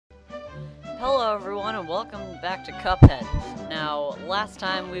Hello everyone and welcome back to Cuphead. Now, last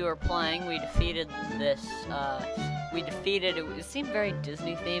time we were playing, we defeated this, it seemed very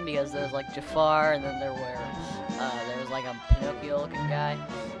Disney themed because there was like Jafar and then there was like a Pinocchio looking guy.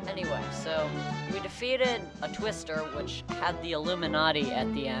 Anyway, so we defeated a Twister which had the Illuminati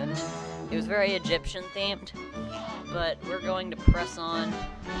at the end. It was very Egyptian themed, but we're going to press on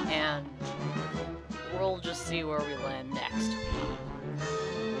and we'll just see where we land next.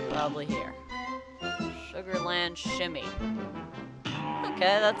 Probably here. Sugarland Shimmy.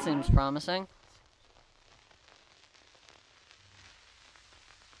 Okay, that seems promising.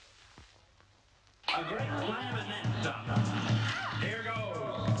 A great clam and then some. Here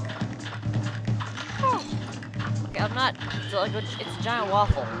goes. Oh. Okay, I'm not. It's a giant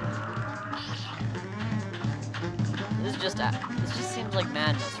waffle. This just seems like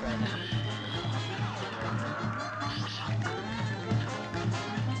madness right now.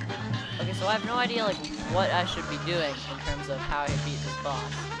 Okay, so I have no idea like what I should be doing in terms of how I beat this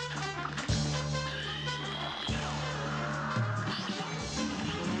boss.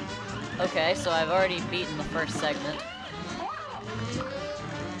 Okay, so I've already beaten the first segment.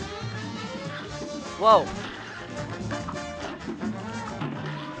 Whoa.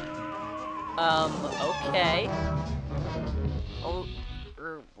 Okay. Oh,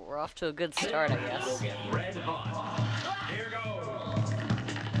 we're off to a good start, I guess. Here goes.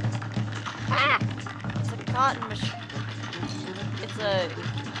 Ah! It's a cotton machine. It's a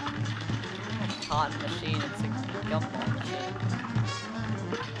cotton machine. It's a gumball machine.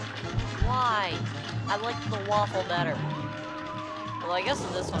 Why? I like the waffle better. Well, I guess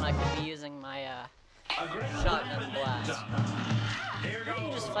in this one I could be using my shotgun blast. You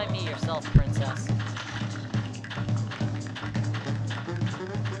can just fight me yourself, princess.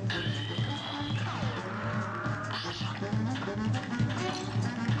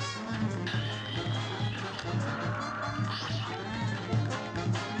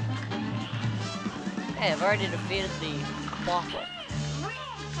 Hey, I've already defeated the waffle.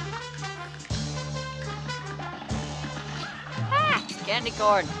 Ah! Candy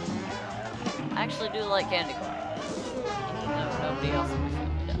corn! I actually do like candy corn. No, nobody else in the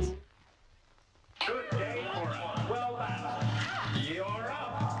family does. Good day for us. Well done. You're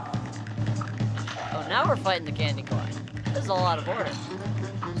up. Oh, now we're fighting the candy corn. This is a lot of order.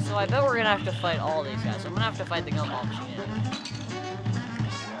 So I bet we're gonna have to fight all these guys. So I'm gonna have to fight the gumball machine anyway.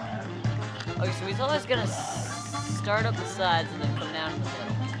 Okay, so he's always gonna start up the sides and then come down in the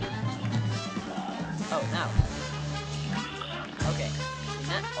middle. Oh, now. Okay.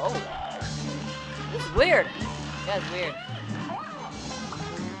 Oh. This is weird. This guy's weird.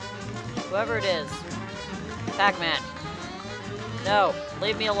 Whoever it is. Pac-Man. No.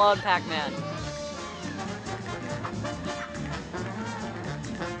 Leave me alone, Pac-Man.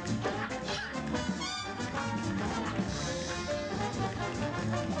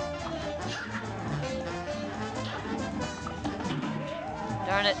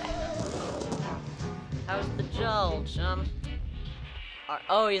 Darn it. How's the jaw, chum?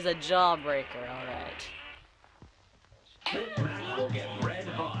 Oh, he's a jawbreaker, alright. This match will get red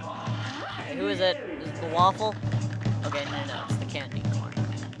hot. Okay, who is it? Is it the waffle? Okay, no, it's the candy corn.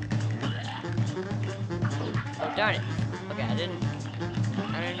 Oh, darn it. Okay, I didn't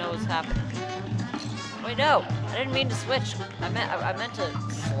know what was happening. Wait, no! I didn't mean to switch. I meant to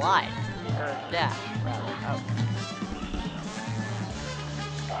slide. Or dash, rather. Oh.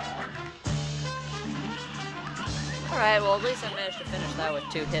 Alright, well at least I managed to finish that with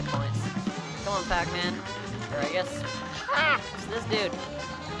 2 hit points. Come on, Pac-Man. Or I guess... Ah! It's this dude.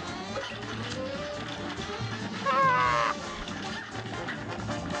 Ah!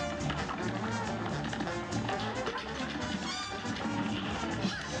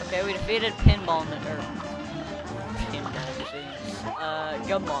 Okay, we defeated Pinball Machine.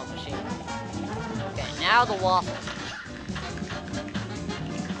 Gumball Machine. Okay, now the waffle.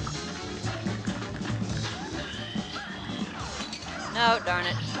 No, darn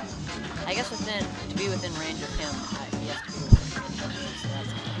it. I guess to be within range of him, he has to be within range of me, so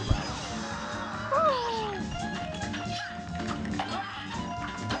that's kind of a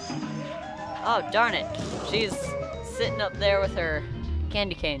problem. Oh, darn it. She's sitting up there with her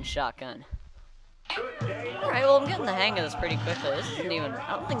candy cane shotgun. Alright, well, I'm getting the hang of this pretty quickly. This isn't even...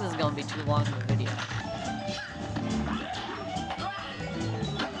 I don't think this is going to be too long of a video.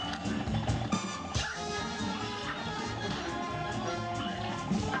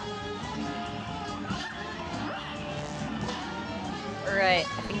 Alright,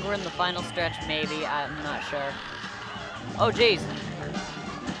 I think we're in the final stretch, maybe. I'm not sure. Oh, jeez.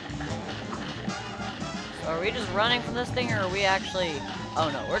 So are we just running from this thing, or are we actually Oh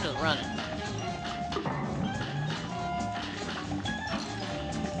no, we're just running.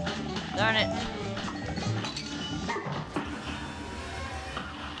 Darn it.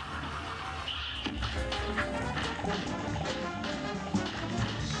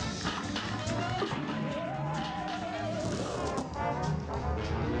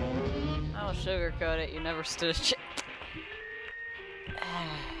 I will sugarcoat it, you never stood a chance.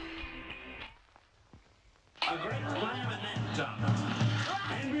 A great slam and then some.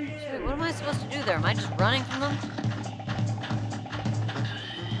 And begin. Wait, what am I supposed to do there? Am I just running from them?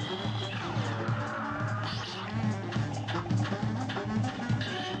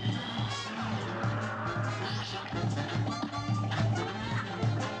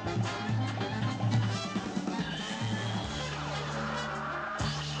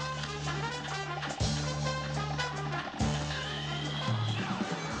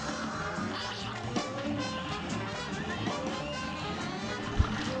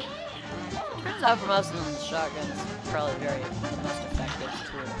 Turns out for most of them, the shotgun's probably the most effective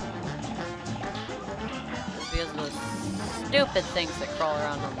tool. Just because of those stupid things that crawl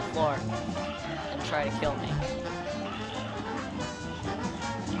around on the floor and try to kill me.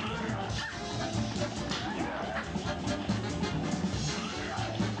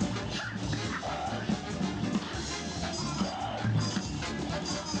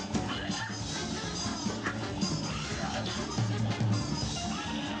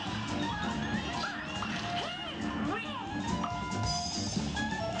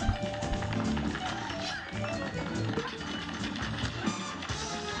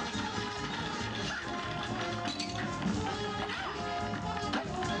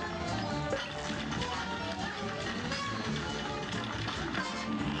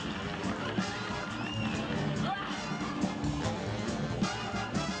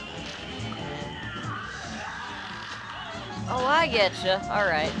 Oh, I getcha.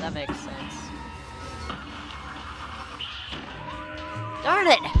 Alright, that makes sense. Darn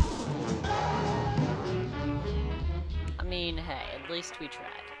it! I mean, hey, at least we tried.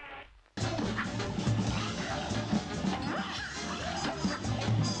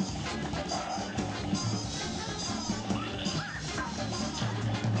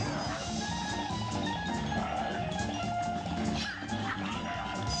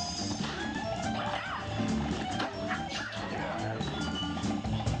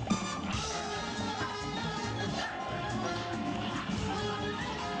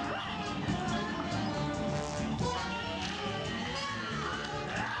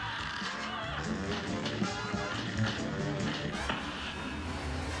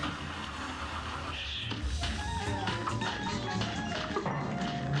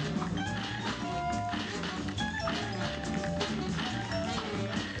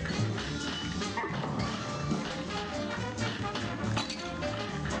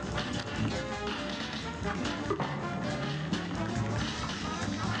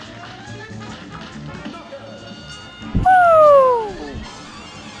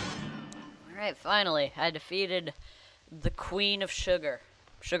 Alright, finally, I defeated the Queen of Sugar.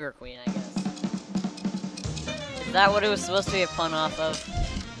 Sugar Queen, I guess. Is that what it was supposed to be a pun off of?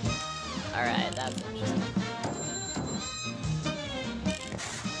 Alright, that's interesting.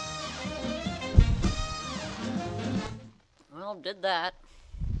 Well, did that.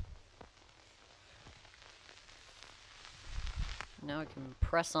 Now we can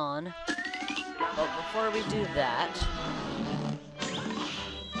press on. But before we do that...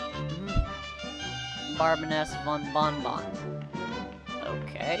 Baroness von Bonbon.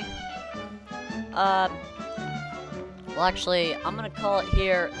 Okay. Well, actually, I'm gonna call it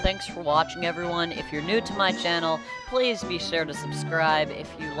here. Thanks for watching, everyone. If you're new to my channel, please be sure to subscribe. If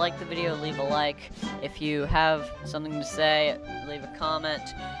you like the video, leave a like. If you have something to say, leave a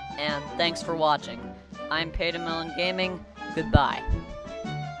comment. And thanks for watching. I'm Paydamelon Gaming. Goodbye.